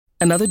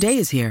Another day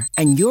is here,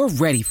 and you're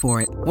ready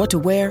for it. What to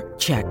wear?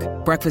 Check.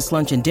 Breakfast,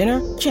 lunch, and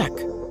dinner? Check.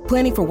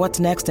 Planning for what's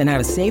next and how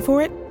to save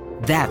for it?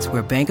 That's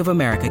where Bank of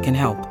America can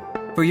help.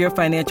 For your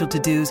financial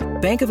to-dos,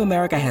 Bank of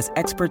America has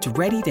experts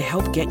ready to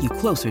help get you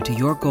closer to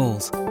your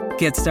goals.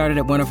 Get started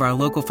at one of our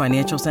local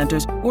financial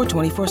centers or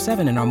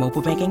 24/7 in our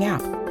mobile banking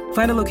app.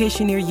 Find a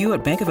location near you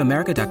at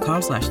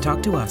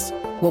bankofamerica.com/talktous.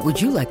 What would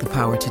you like the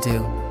power to do?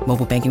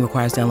 Mobile banking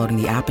requires downloading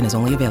the app and is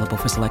only available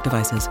for select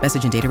devices.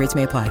 Message and data rates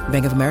may apply.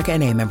 Bank of America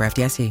N.A., member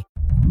FDIC.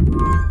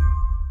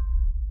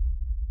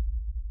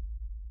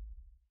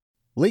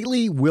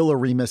 Lately, Will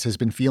Oremus has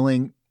been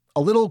feeling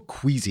a little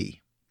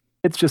queasy.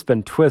 It's just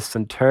been twists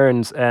and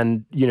turns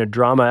and,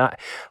 drama.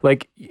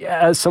 Like,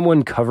 as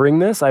someone covering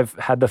this, I've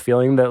had the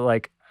feeling that,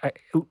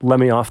 let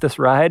me off this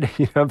ride.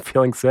 I'm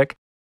feeling sick.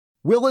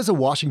 Will is a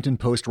Washington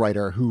Post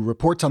writer who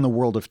reports on the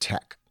world of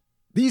tech.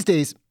 These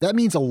days, that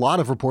means a lot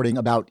of reporting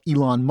about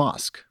Elon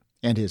Musk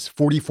and his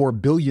 $44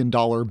 billion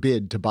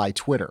bid to buy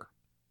Twitter.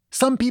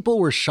 Some people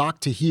were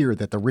shocked to hear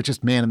that the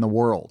richest man in the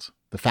world,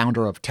 the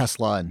founder of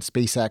Tesla and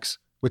SpaceX,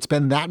 would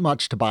spend that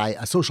much to buy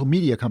a social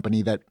media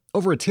company that,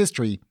 over its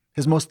history,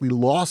 has mostly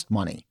lost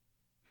money.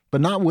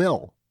 But not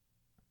Will.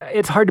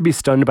 It's hard to be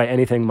stunned by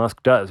anything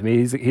Musk does. I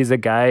mean, he's a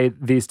guy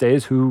these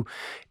days who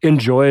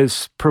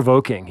enjoys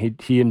provoking.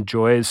 He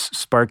enjoys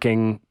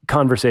sparking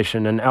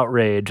conversation and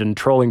outrage and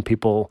trolling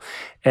people.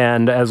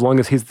 And as long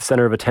as he's the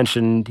center of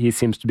attention, he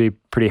seems to be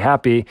pretty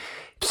happy.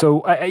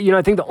 So,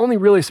 I think the only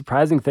really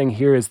surprising thing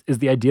here is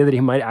the idea that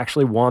he might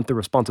actually want the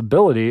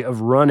responsibility of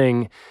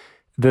running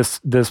this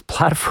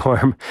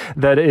platform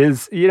that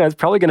is, it's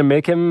probably going to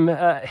make him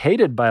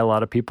hated by a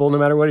lot of people no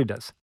matter what he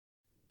does.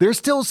 There's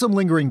still some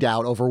lingering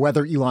doubt over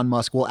whether Elon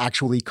Musk will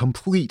actually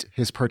complete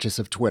his purchase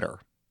of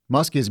Twitter.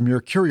 Musk is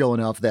mercurial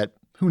enough that,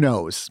 who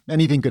knows,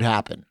 anything could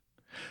happen.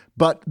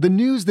 But the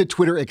news that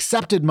Twitter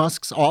accepted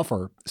Musk's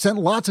offer sent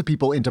lots of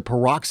people into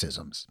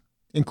paroxysms,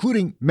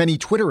 including many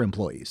Twitter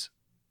employees.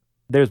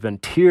 There's been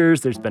tears,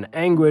 there's been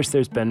anguish,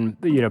 there's been,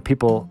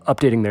 people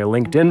updating their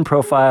LinkedIn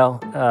profile.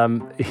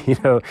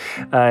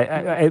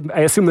 I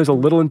assume there's a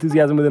little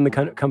enthusiasm within the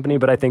company,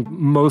 but I think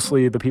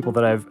mostly the people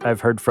that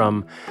I've heard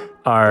from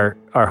are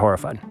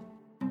horrified.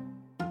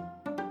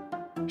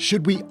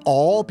 Should we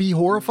all be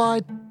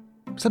horrified?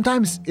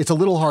 Sometimes it's a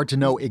little hard to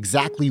know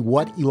exactly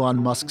what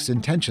Elon Musk's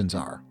intentions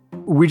are.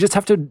 We just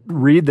have to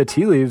read the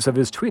tea leaves of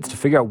his tweets to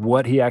figure out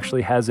what he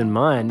actually has in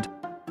mind.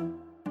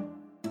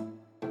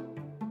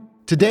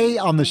 Today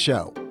on the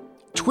show,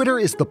 Twitter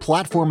is the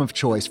platform of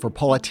choice for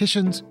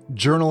politicians,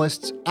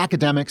 journalists,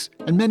 academics,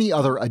 and many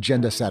other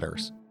agenda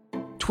setters.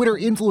 Twitter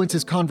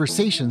influences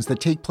conversations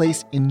that take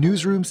place in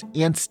newsrooms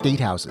and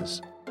state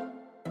houses.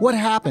 What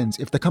happens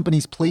if the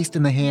company's placed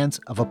in the hands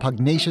of a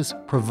pugnacious,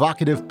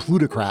 provocative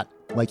plutocrat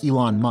like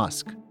Elon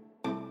Musk?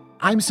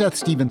 I'm Seth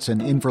Stevenson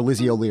in for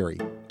Lizzie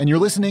O'Leary, and you're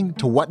listening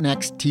to What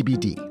Next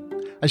TBD,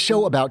 a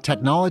show about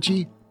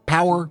technology,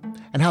 power,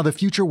 and how the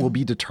future will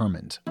be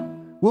determined.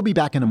 We'll be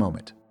back in a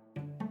moment.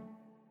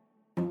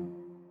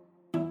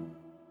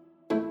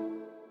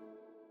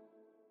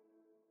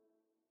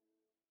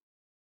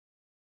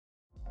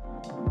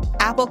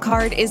 Apple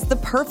Card is the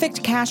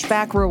perfect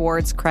cashback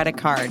rewards credit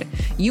card.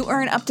 You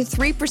earn up to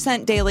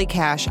 3% daily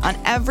cash on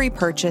every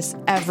purchase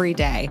every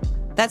day.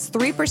 That's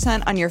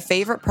 3% on your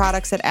favorite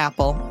products at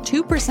Apple,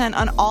 2%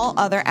 on all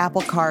other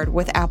Apple Card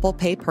with Apple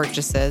Pay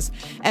purchases,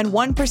 and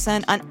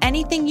 1% on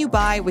anything you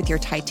buy with your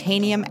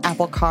titanium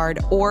Apple Card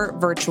or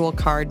virtual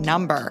card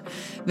number.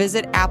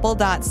 Visit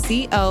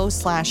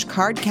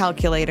apple.co/card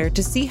calculator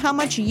to see how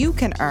much you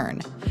can earn.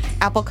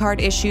 Apple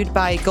Card issued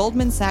by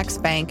Goldman Sachs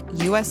Bank,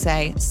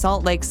 USA,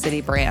 Salt Lake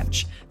City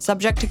branch.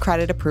 Subject to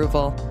credit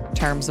approval.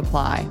 Terms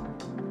apply.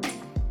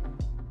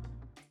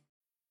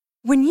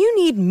 When you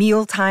need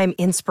mealtime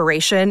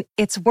inspiration,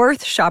 it's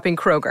worth shopping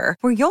Kroger,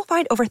 where you'll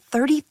find over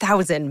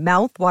 30,000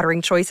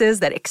 mouth-watering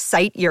choices that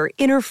excite your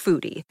inner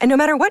foodie. And no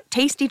matter what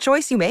tasty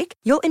choice you make,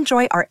 you'll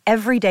enjoy our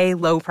everyday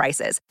low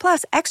prices,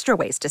 plus extra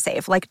ways to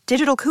save, like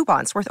digital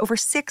coupons worth over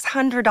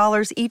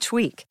 $600 each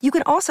week. You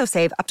can also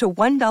save up to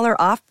 $1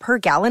 off per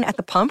gallon at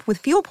the pump with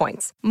fuel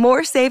points.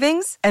 More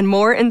savings and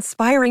more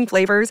inspiring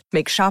flavors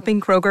make shopping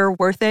Kroger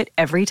worth it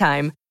every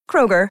time.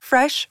 Kroger,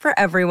 fresh for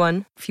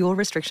everyone. Fuel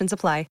restrictions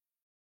apply.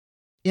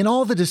 In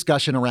all the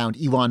discussion around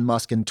Elon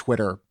Musk and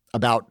Twitter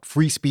about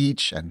free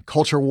speech and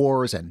culture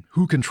wars and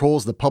who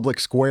controls the public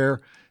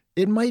square,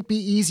 it might be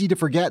easy to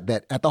forget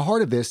that at the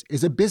heart of this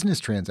is a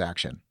business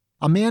transaction.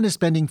 A man is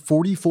spending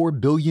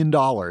 $44 billion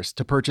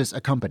to purchase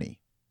a company,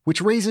 which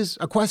raises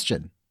a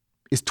question.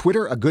 Is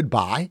Twitter a good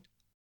buy?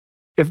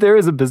 If there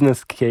is a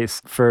business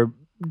case for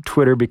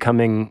Twitter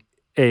becoming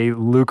a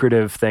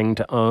lucrative thing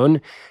to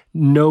own,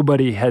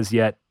 nobody has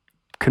yet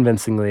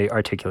convincingly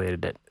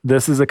articulated it.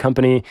 This is a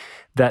company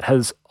that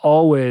has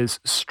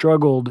always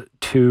struggled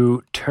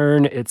to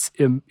turn its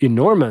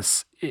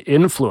enormous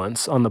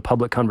influence on the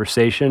public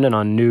conversation and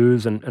on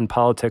news and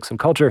politics and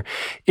culture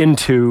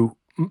into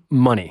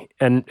money.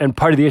 And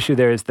part of the issue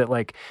there is that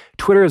like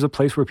Twitter is a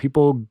place where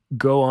people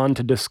go on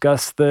to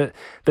discuss the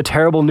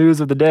terrible news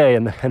of the day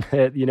and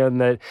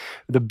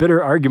the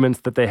bitter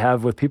arguments that they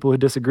have with people who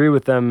disagree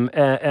with them.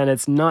 And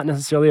it's not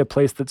necessarily a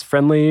place that's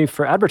friendly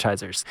for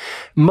advertisers.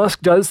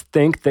 Musk does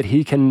think that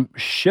he can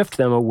shift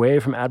them away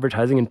from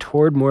advertising and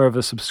toward more of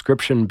a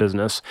subscription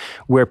business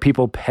where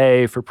people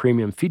pay for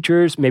premium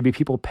features. Maybe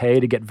people pay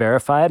to get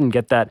verified and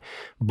get that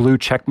blue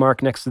check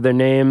mark next to their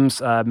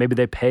names. Maybe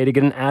they pay to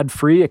get an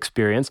ad-free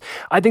experience.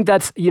 I think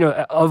that's,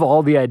 of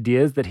all the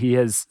ideas that he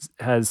has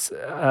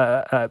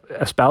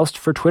espoused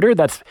for Twitter,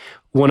 that's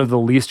one of the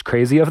least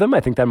crazy of them. I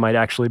think that might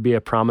actually be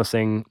a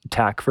promising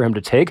tack for him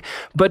to take.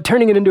 But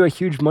turning it into a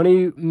huge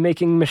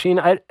money-making machine,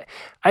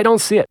 I don't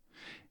see it.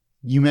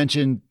 You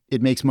mentioned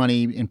it makes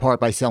money in part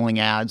by selling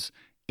ads.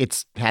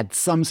 It's had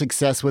some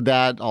success with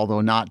that,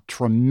 although not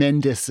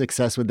tremendous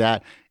success with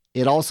that.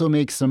 It also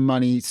makes some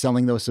money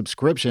selling those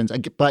subscriptions.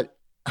 But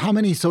how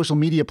many social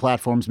media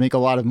platforms make a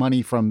lot of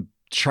money from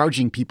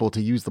charging people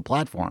to use the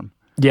platform?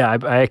 Yeah,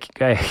 I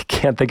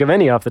can't think of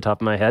any off the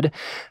top of my head.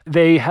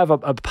 They have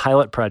a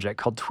pilot project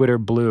called Twitter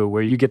Blue,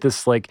 where you get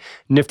this like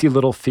nifty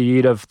little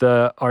feed of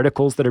the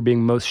articles that are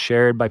being most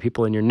shared by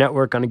people in your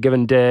network on a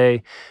given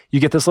day. You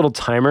get this little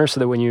timer so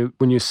that when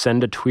you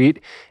send a tweet,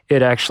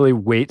 it actually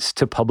waits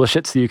to publish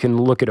it so you can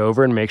look it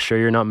over and make sure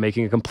you're not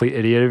making a complete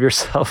idiot of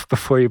yourself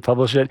before you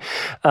publish it.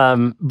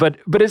 But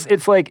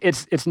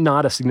it's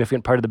not a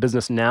significant part of the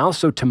business now.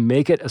 So to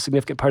make it a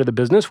significant part of the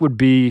business would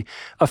be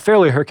a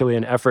fairly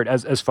Herculean effort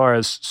as far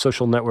as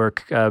social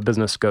network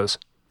business goes.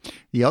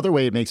 The other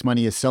way it makes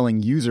money is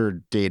selling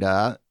user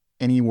data.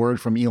 Any word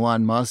from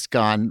Elon Musk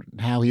on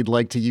how he'd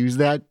like to use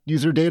that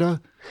user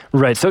data?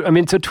 Right. So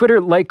Twitter,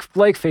 like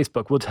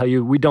Facebook, will tell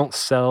you we don't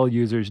sell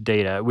users'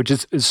 data, which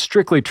is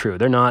strictly true.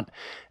 They're not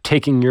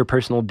taking your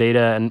personal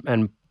data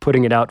and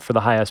putting it out for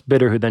the highest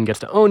bidder who then gets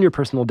to own your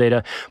personal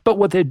data. But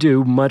what they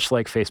do, much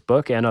like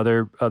Facebook and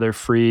other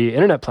free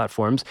internet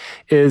platforms,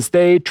 is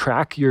they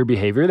track your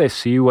behavior. They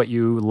see what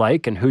you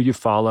like and who you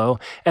follow,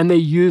 and they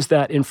use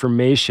that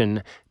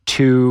information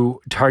to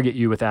target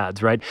you with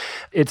ads, right?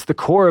 It's the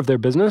core of their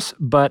business,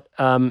 but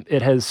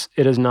it has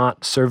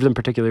not served them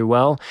particularly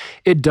well.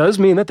 It does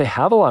mean that they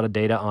have a lot of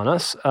data on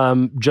us,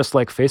 just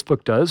like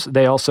Facebook does.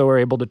 They also are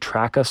able to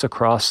track us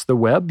across the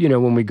web.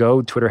 When we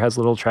go, Twitter has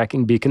little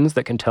tracking beacons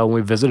that can tell when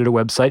we visited a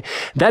website.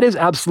 That is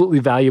absolutely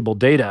valuable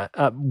data.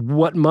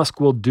 What Musk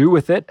will do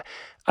with it,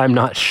 I'm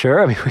not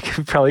sure. I mean, you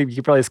could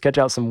probably sketch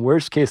out some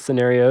worst case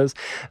scenarios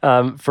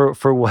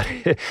for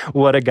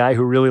what a guy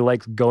who really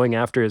likes going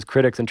after his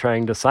critics and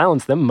trying to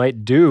silence them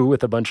might do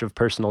with a bunch of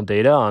personal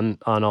data on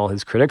all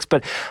his critics.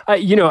 But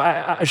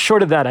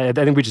short of that, I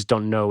think we just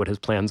don't know what his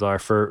plans are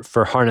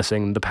for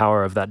harnessing the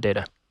power of that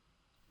data.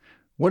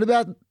 What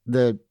about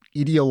the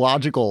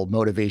ideological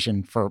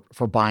motivation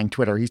for buying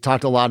Twitter? He's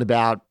talked a lot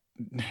about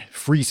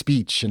free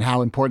speech and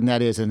how important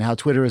that is, and how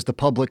Twitter is the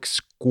public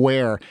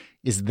square.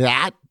 Is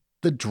that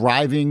the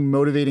driving,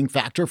 motivating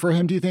factor for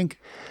him, do you think?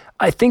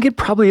 I think it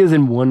probably is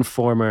in one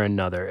form or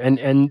another.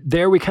 And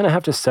there we kind of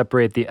have to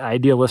separate the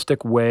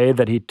idealistic way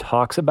that he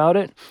talks about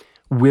it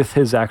with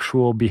his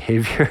actual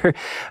behavior.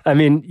 I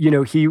mean,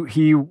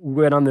 he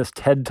went on this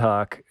TED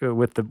Talk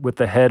with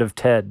the head of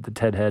TED, the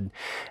TED head,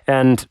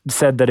 and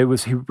said that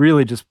he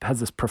really just has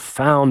this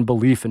profound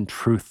belief in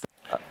truth.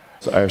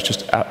 So I was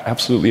just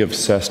absolutely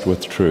obsessed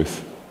with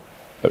truth,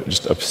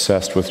 just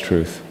obsessed with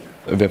truth.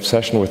 The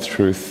obsession with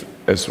truth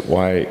is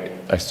why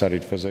I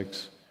studied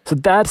physics. So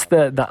that's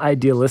the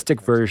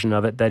idealistic version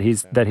of it that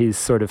he's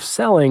sort of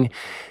selling.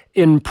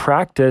 In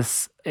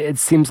practice, it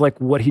seems like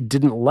what he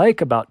didn't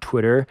like about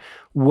Twitter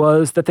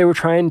was that they were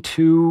trying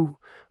to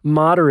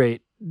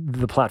moderate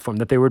the platform,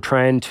 that they were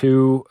trying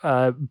to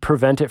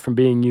prevent it from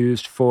being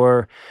used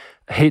for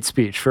hate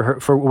speech,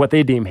 for what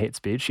they deem hate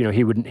speech.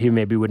 He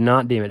maybe would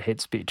not deem it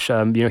hate speech.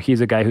 He's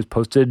a guy who's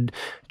posted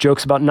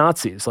jokes about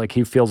Nazis. Like,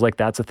 he feels like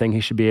that's a thing he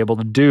should be able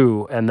to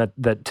do, and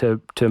that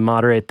to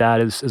moderate that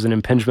is an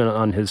impingement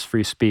on his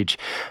free speech.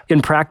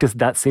 In practice,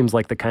 that seems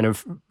like the kind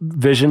of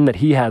vision that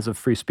he has of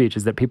free speech,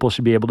 is that people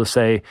should be able to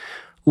say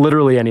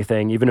literally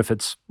anything, even if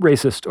it's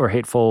racist or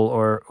hateful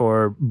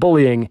or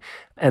bullying.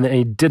 And then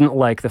he didn't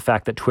like the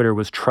fact that Twitter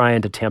was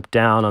trying to tamp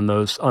down on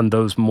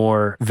those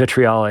more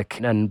vitriolic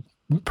and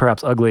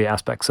perhaps ugly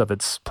aspects of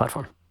its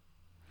platform.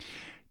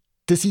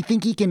 Does he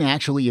think he can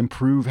actually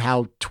improve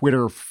how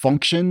Twitter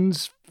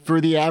functions for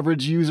the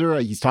average user?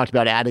 He's talked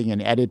about adding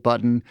an edit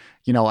button.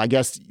 I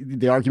guess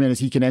the argument is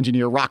he can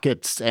engineer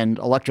rockets and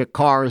electric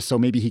cars, so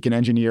maybe he can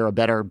engineer a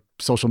better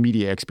social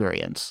media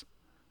experience.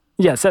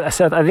 Yeah,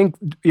 Seth, I think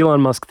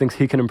Elon Musk thinks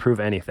he can improve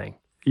anything.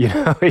 He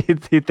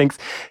thinks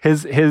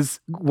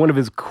his one of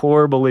his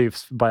core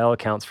beliefs, by all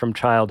accounts, from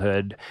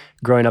childhood,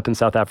 growing up in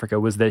South Africa,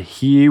 was that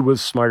he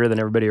was smarter than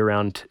everybody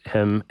around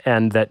him,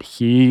 and that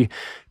he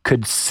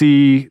could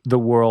see the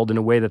world in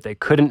a way that they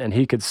couldn't, and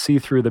he could see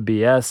through the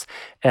BS,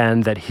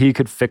 and that he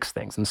could fix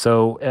things. And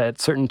so at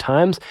certain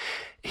times,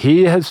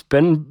 he has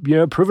been,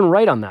 proven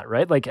right on that,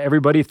 right? Like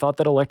everybody thought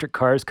that electric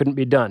cars couldn't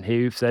be done.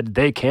 He said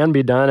they can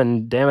be done,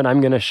 and damn it,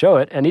 I'm going to show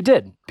it. And he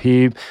did.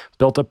 He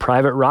built a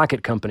private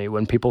rocket company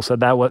when people said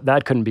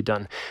that couldn't be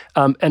done.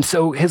 And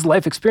so his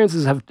life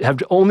experiences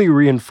have only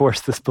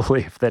reinforced this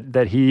belief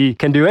that he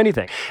can do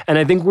anything. And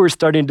I think we're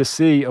starting to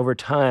see over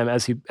time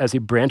as he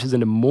branches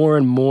into more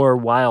and more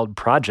wild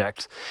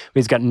projects.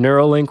 He's got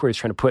Neuralink, where he's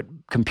trying to put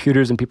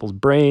computers in people's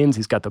brains.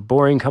 He's got the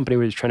Boring Company,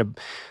 where he's trying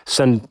to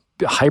send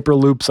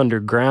hyperloops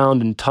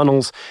underground and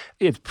tunnels.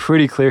 It's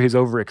pretty clear he's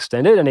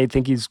overextended, and I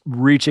think he's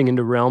reaching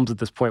into realms at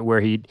this point where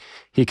he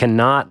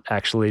cannot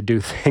actually do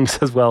things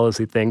as well as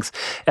he thinks.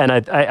 And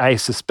I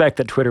suspect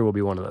that Twitter will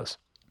be one of those.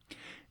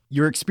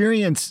 Your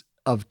experience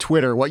of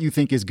Twitter, what you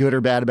think is good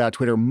or bad about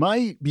Twitter,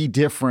 might be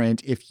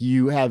different if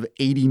you have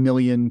 80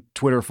 million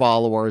Twitter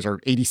followers or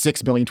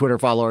 86 million Twitter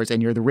followers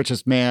and you're the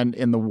richest man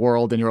in the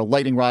world and you're a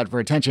lightning rod for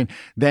attention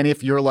than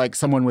if you're like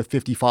someone with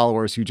 50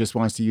 followers who just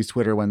wants to use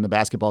Twitter when the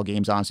basketball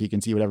game's on so you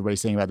can see what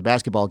everybody's saying about the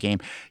basketball game.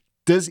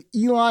 Does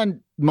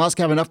Elon Musk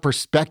have enough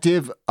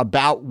perspective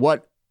about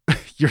what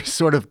your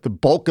sort of the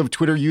bulk of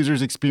Twitter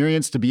users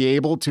experience to be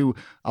able to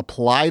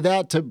apply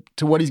that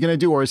to what he's going to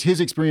do? Or is his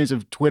experience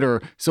of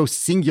Twitter so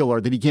singular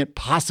that he can't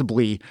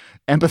possibly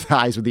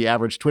empathize with the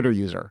average Twitter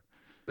user?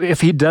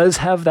 If he does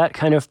have that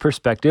kind of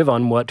perspective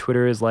on what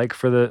Twitter is like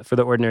for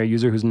the ordinary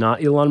user who's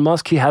not Elon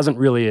Musk, he hasn't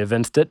really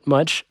evinced it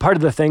much. Part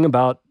of the thing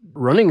about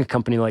running a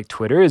company like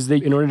Twitter is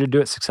that in order to do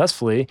it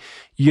successfully,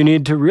 you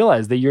need to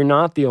realize that you're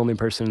not the only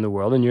person in the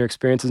world and your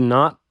experience is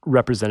not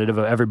representative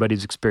of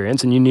everybody's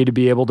experience. And you need to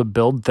be able to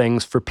build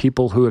things for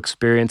people who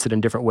experience it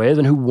in different ways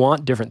and who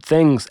want different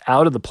things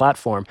out of the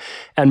platform.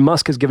 And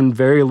Musk has given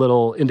very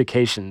little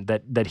indication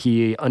that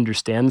he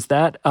understands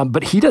that.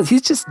 But he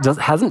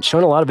hasn't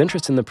shown a lot of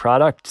interest in the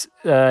product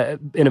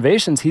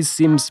innovations. He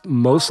seems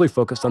mostly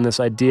focused on this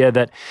idea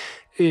that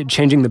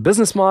changing the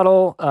business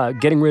model,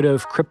 getting rid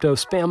of crypto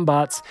spam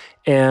bots,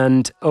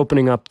 and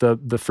opening up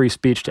the free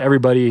speech to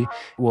everybody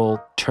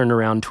will turn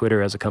around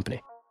Twitter as a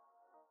company.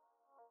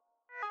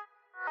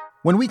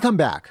 When we come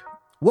back,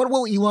 what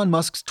will Elon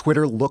Musk's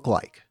Twitter look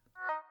like?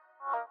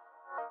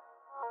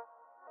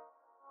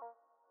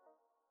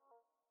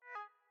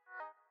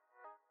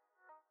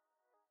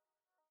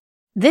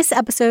 This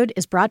episode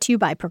is brought to you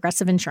by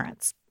Progressive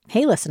Insurance.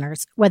 Hey,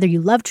 listeners, whether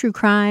you love true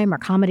crime or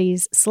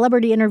comedies,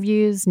 celebrity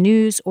interviews,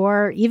 news,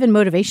 or even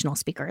motivational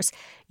speakers,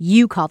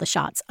 you call the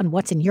shots on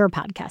what's in your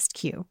podcast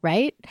queue,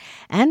 right?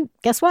 And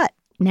guess what?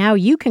 Now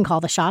you can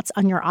call the shots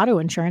on your auto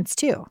insurance,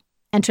 too.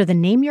 Enter the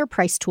Name Your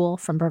Price tool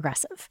from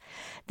Progressive.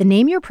 The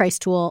Name Your Price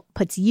tool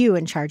puts you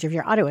in charge of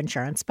your auto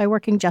insurance by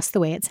working just the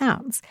way it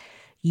sounds.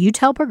 You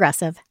tell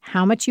Progressive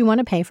how much you want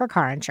to pay for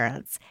car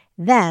insurance.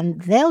 Then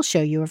they'll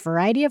show you a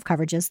variety of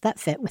coverages that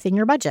fit within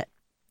your budget,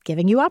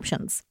 giving you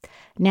options.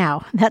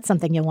 Now, that's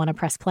something you'll want to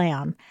press play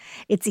on.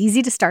 It's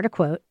easy to start a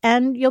quote,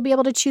 and you'll be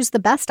able to choose the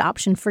best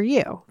option for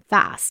you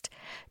fast.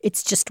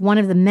 It's just one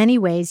of the many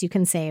ways you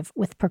can save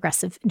with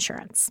Progressive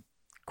Insurance.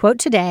 Quote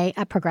today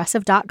at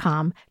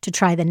Progressive.com to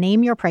try the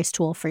Name Your Price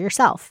tool for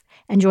yourself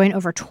and join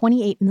over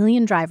 28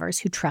 million drivers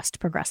who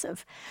trust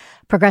Progressive.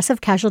 Progressive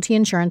Casualty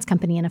Insurance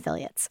Company and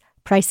Affiliates.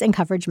 Price and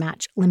coverage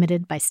match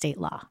limited by state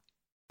law.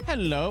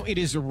 Hello, it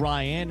is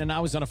Ryan, and I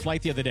was on a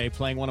flight the other day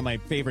playing one of my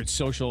favorite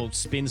social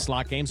spin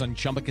slot games on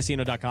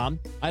ChumbaCasino.com.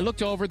 I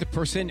looked over at the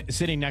person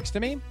sitting next to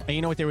me, and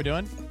you know what they were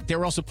doing? They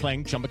were also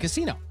playing Chumba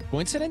Casino.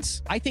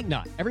 Coincidence? I think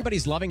not.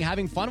 Everybody's loving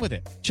having fun with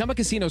it. Chumba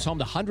Casino is home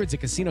to hundreds of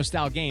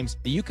casino-style games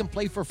that you can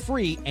play for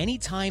free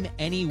anytime,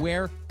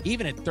 anywhere,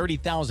 even at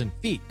 30,000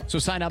 feet. So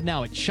sign up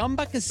now at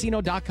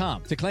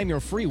ChumbaCasino.com to claim your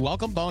free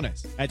welcome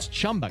bonus. That's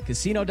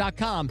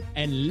ChumbaCasino.com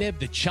and live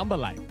the Chumba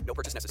life. No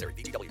purchase necessary.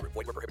 VGW. Void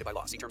where prohibited by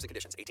law. See terms and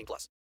conditions.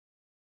 18+.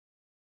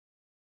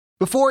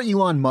 Before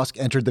Elon Musk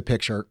entered the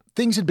picture,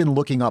 things had been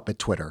looking up at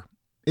Twitter.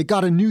 It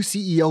got a new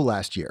CEO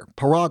last year,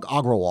 Parag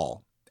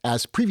Agrawal,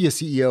 as previous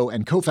CEO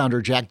and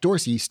co-founder Jack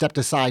Dorsey stepped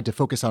aside to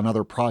focus on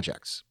other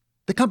projects.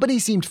 The company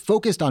seemed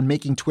focused on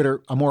making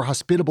Twitter a more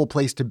hospitable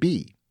place to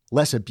be.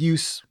 Less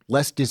abuse,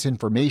 less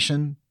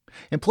disinformation.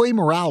 Employee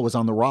morale was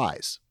on the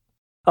rise.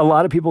 A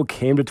lot of people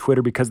came to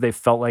Twitter because they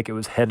felt like it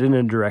was headed in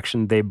a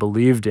direction they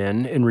believed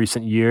in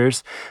recent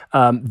years.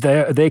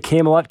 They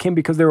came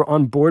because they were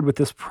on board with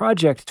this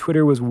project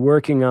Twitter was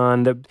working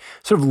on that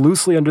sort of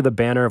loosely under the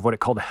banner of what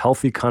it called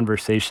healthy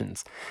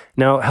conversations.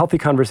 Now, healthy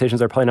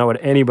conversations are probably not what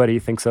anybody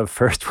thinks of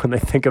first when they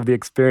think of the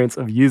experience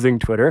of using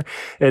Twitter.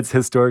 It's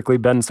historically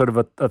been sort of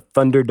a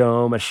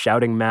Thunderdome, a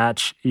shouting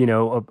match,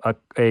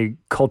 a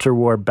culture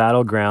war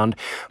battleground.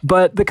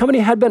 But the company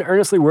had been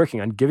earnestly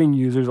working on giving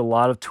users a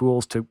lot of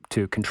tools to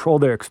control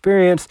their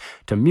experience,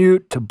 to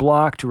mute, to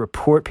block, to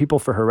report people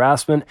for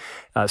harassment,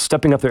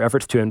 stepping up their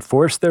efforts to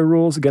enforce their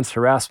rules against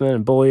harassment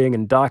and bullying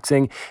and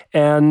doxing.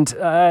 And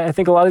I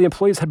think a lot of the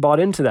employees had bought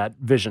into that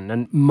vision.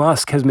 And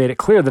Musk has made it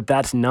clear that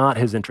that's not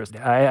his interest.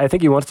 I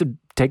think he wants to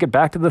take it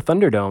back to the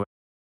Thunderdome.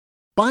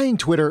 Buying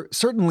Twitter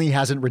certainly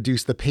hasn't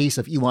reduced the pace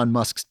of Elon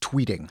Musk's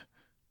tweeting.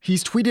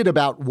 He's tweeted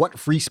about what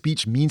free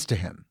speech means to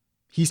him.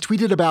 He's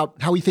tweeted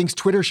about how he thinks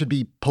Twitter should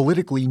be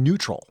politically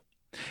neutral.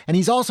 And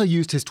he's also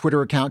used his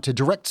Twitter account to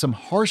direct some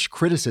harsh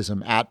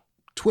criticism at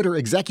Twitter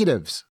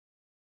executives.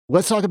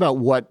 Let's talk about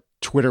what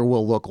Twitter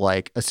will look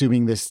like,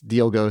 assuming this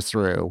deal goes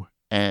through,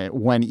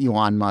 when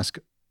Elon Musk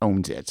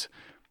owns it.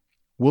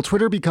 Will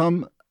Twitter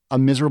become a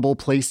miserable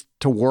place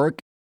to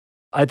work?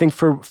 I think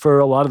for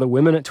a lot of the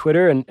women at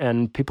Twitter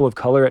and people of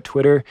color at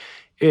Twitter,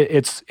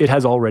 it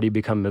has already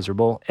become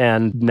miserable.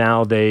 And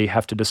now they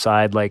have to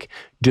decide, like,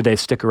 do they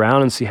stick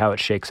around and see how it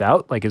shakes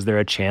out? Like, is there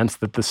a chance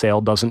that the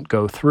sale doesn't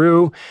go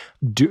through?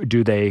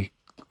 Do they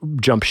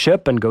jump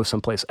ship and go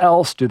someplace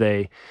else? Do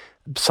they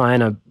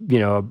sign a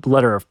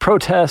letter of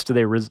protest? Do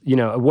they,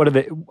 what are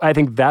they? I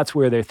think that's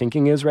where their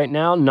thinking is right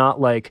now. Not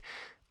like,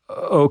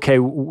 okay,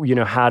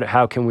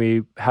 how can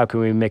we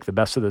make the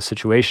best of the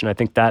situation? I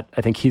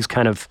think he's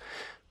kind of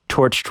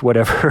torched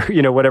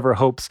whatever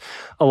hopes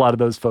a lot of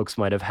those folks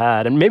might have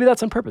had. And maybe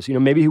that's on purpose.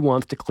 Maybe he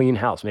wants to clean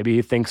house. Maybe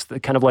he thinks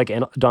that, kind of like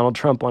Donald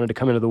Trump wanted to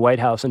come into the White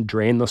House and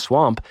drain the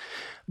swamp.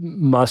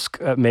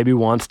 Musk maybe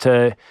wants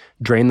to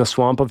drain the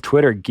swamp of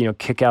Twitter,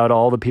 kick out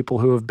all the people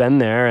who have been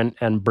there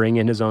and bring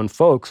in his own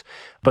folks.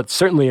 But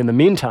certainly in the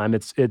meantime,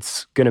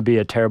 it's going to be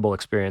a terrible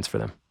experience for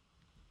them.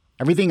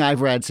 Everything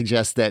I've read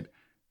suggests that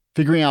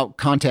figuring out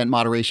content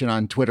moderation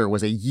on Twitter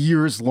was a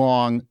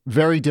years-long,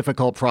 very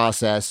difficult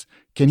process.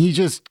 Can he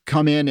just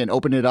come in and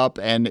open it up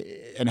and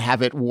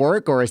have it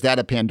work, or is that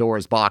a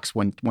Pandora's box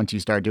once you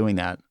start doing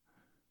that?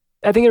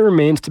 I think it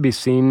remains to be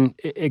seen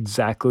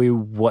exactly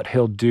what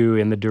he'll do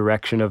in the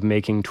direction of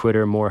making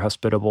Twitter more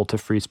hospitable to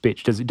free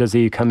speech. Does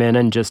he come in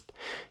and just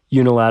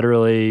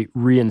unilaterally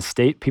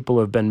reinstate people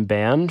who have been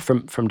banned,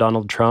 from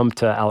Donald Trump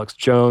to Alex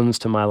Jones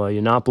to Milo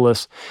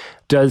Yiannopoulos?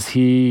 Does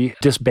he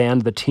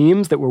disband the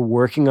teams that were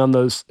working on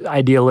those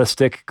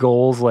idealistic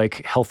goals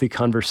like healthy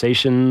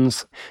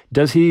conversations?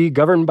 Does he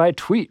govern by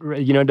tweet?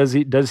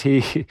 Does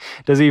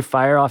he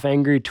fire off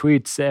angry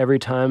tweets every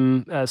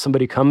time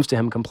somebody comes to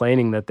him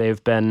complaining that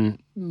they've been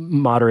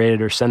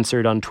moderated or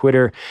censored on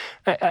Twitter?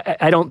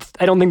 I don't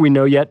think we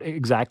know yet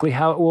exactly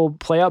how it will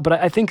play out, but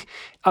I think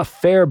a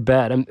fair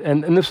bet,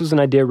 and this was an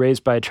idea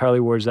raised by Charlie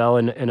Warzel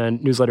in a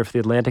newsletter for The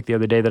Atlantic the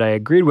other day that I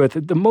agreed with.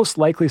 The most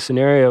likely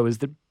scenario is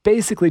that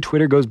basically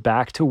Twitter goes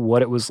back to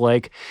what it was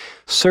like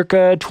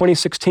circa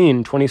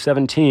 2016,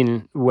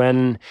 2017,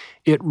 when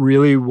it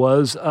really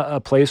was a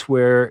place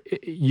where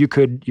you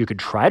could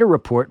try to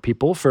report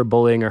people for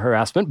bullying or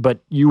harassment, but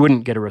you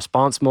wouldn't get a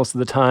response most of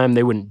the time.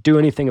 They wouldn't do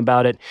anything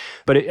about it.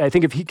 But I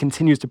think if he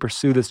continues to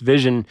pursue this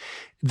vision,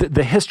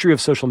 the history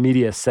of social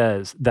media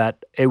says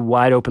that a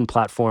wide open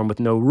platform with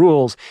no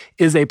rules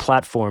is a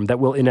platform that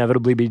will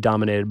inevitably be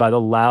dominated by the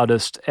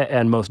loudest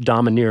and most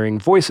domineering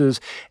voices,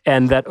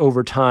 and that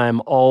over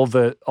time, all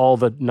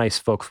the nice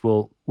folks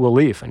will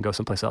leave and go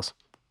someplace else.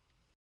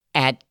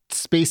 At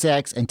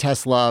SpaceX and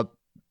Tesla,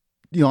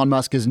 Elon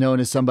Musk is known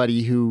as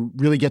somebody who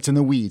really gets in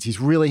the weeds. He's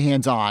really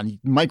hands-on,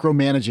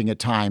 micromanaging at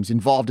times,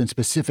 involved in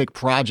specific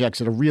projects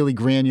at a really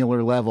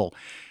granular level.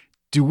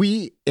 Do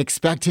we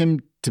expect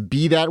him to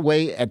be that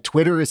way at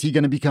Twitter? Is he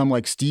going to become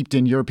like steeped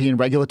in European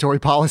regulatory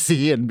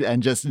policy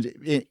and just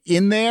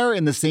in there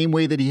in the same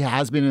way that he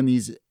has been in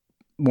these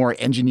more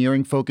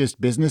engineering-focused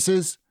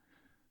businesses?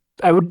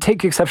 I would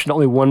take exception to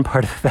only one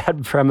part of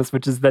that premise,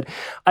 which is that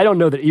I don't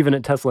know that even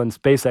at Tesla and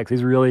SpaceX,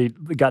 he's really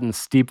gotten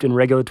steeped in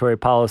regulatory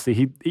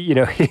policy.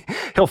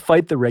 He'll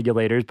fight the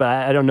regulators, but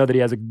I don't know that he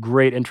has a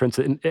great interest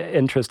in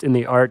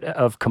the art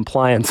of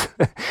compliance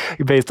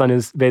based on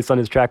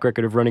his track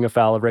record of running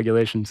afoul of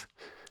regulations.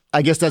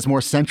 I guess that's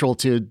more central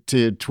to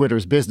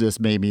Twitter's business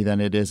maybe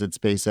than it is at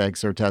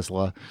SpaceX or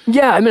Tesla.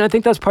 Yeah, I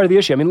think that's part of the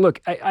issue. Look,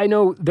 I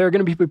know there are going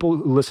to be people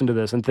who listen to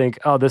this and think,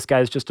 oh, this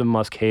guy's just a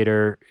Musk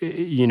hater.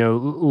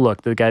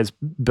 Look, the guy's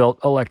built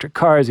electric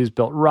cars. He's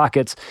built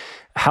rockets.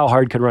 How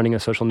hard could running a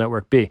social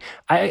network be?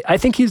 I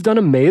think he's done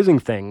amazing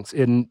things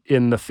in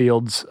the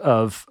fields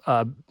of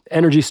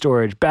energy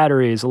storage,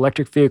 batteries,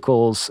 electric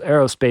vehicles,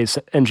 aerospace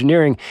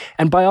engineering.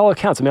 And by all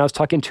accounts, I was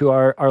talking to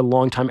our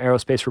longtime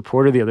aerospace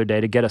reporter the other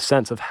day to get a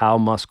sense of how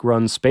Musk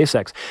runs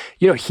SpaceX.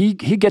 He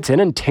gets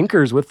in and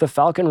tinkers with the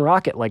Falcon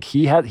rocket. Like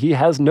he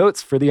has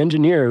notes for the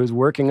engineer who's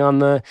working on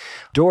the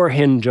door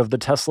hinge of the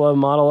Tesla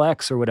Model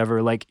X or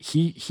whatever. Like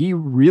he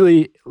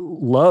really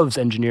loves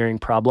engineering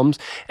problems,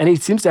 and he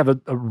seems to have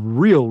a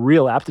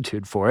real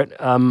aptitude for it.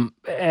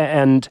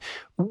 And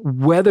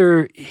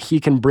whether he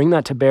can bring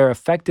that to bear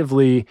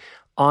effectively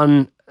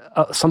on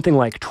something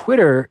like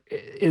Twitter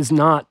is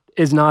not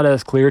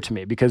as clear to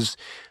me, because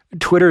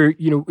Twitter,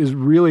 is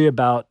really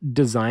about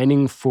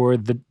designing for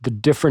the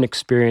different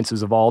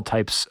experiences of all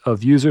types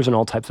of users and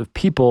all types of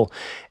people.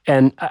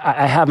 And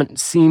I haven't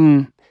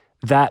seen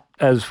that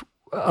as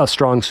a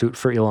strong suit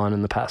for Elon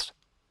in the past.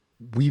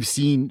 We've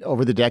seen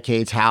over the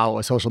decades how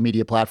a social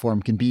media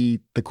platform can be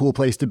the cool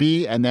place to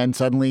be, and then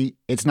suddenly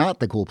it's not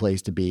the cool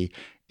place to be.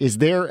 Is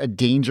there a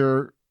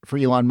danger for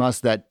Elon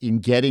Musk that in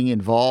getting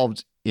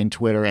involved in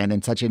Twitter and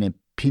in such an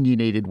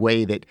opinionated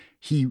way that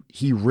he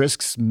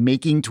risks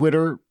making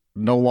Twitter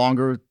no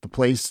longer the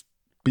place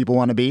people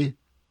want to be?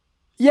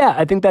 Yeah,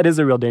 I think that is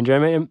a real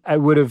danger. I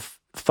would have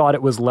thought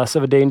it was less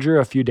of a danger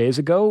a few days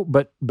ago,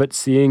 but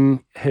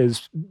seeing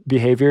his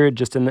behavior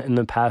just in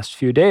the past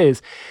few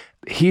days,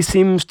 he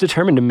seems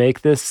determined to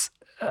make this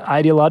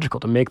ideological,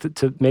 to make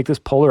this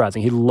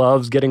polarizing. He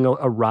loves getting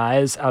a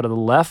rise out of the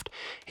left.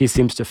 He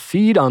seems to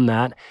feed on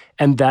that,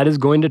 and that is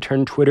going to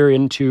turn Twitter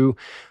into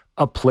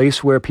a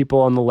place where people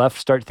on the left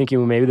start thinking,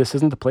 well, maybe this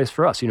isn't the place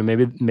for us.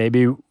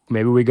 Maybe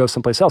we go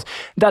someplace else.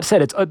 That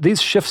said,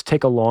 these shifts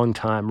take a long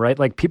time, right?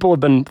 Like, people have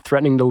been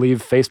threatening to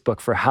leave Facebook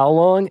for how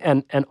long?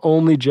 And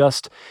only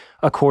just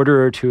a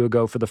quarter or two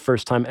ago, for the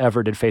first time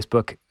ever, did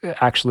Facebook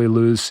actually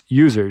lose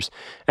users.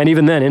 And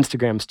even then,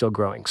 Instagram's still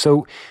growing.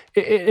 So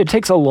it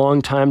takes a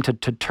long time to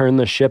turn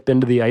the ship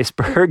into the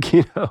iceberg,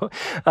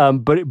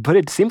 but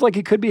it seems like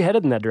it could be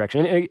headed in that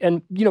direction.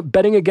 And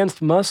betting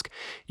against Musk,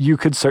 you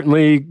could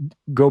certainly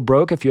go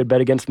broke if you had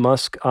bet against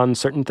Musk on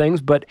certain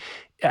things. But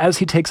as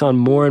he takes on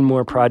more and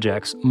more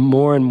projects,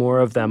 more and more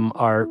of them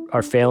are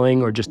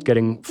failing or just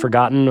getting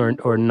forgotten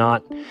or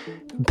not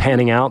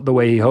panning out the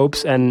way he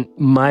hopes. And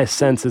my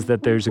sense is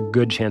that there's a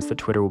good chance that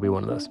Twitter will be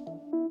one of those.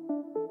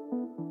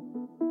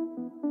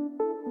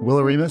 Will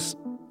Oremus,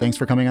 thanks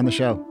for coming on the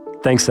show.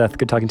 Thanks, Seth.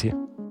 Good talking to you.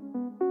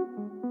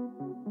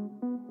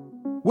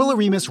 Will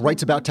Oremus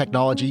writes about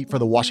technology for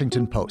The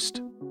Washington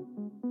Post.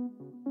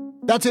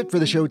 That's it for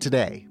the show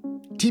today.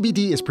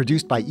 TBD is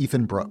produced by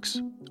Ethan Brooks.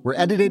 We're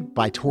edited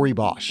by Tori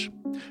Bosch.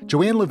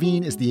 Joanne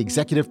Levine is the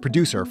executive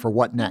producer for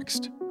What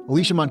Next.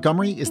 Alicia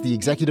Montgomery is the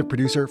executive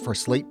producer for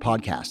Slate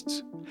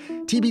Podcasts.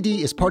 TBD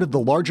is part of the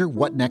larger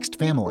What Next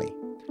family.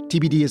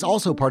 TBD is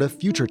also part of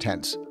Future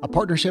Tense, a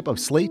partnership of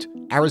Slate,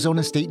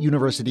 Arizona State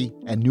University,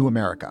 and New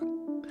America.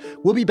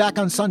 We'll be back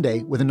on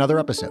Sunday with another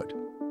episode.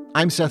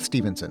 I'm Seth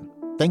Stevenson.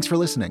 Thanks for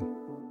listening.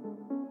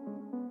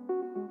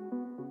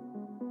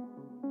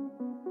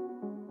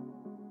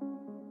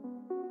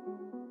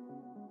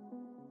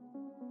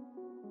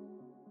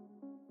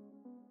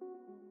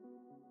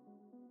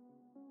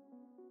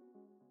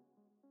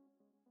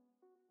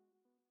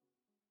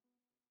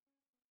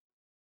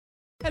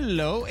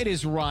 Hello, it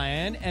is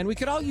Ryan, and we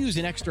could all use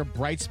an extra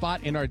bright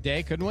spot in our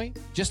day, couldn't we?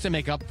 Just to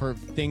make up for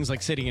things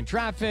like sitting in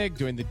traffic,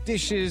 doing the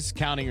dishes,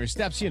 counting your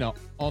steps,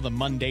 all the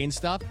mundane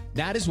stuff.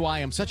 That is why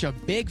I'm such a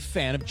big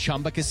fan of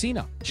Chumba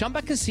Casino.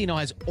 Chumba Casino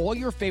has all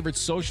your favorite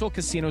social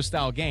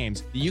casino-style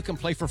games that you can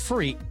play for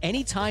free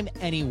anytime,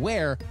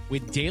 anywhere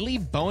with daily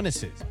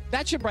bonuses.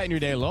 That should brighten your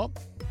day a little.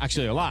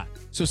 Actually, a lot.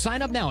 So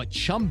sign up now at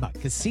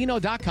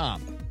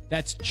ChumbaCasino.com.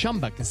 That's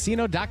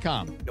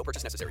ChumbaCasino.com. No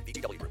purchase necessary.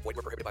 VGW Group. Void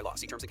where prohibited by law.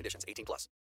 See terms and conditions. 18+.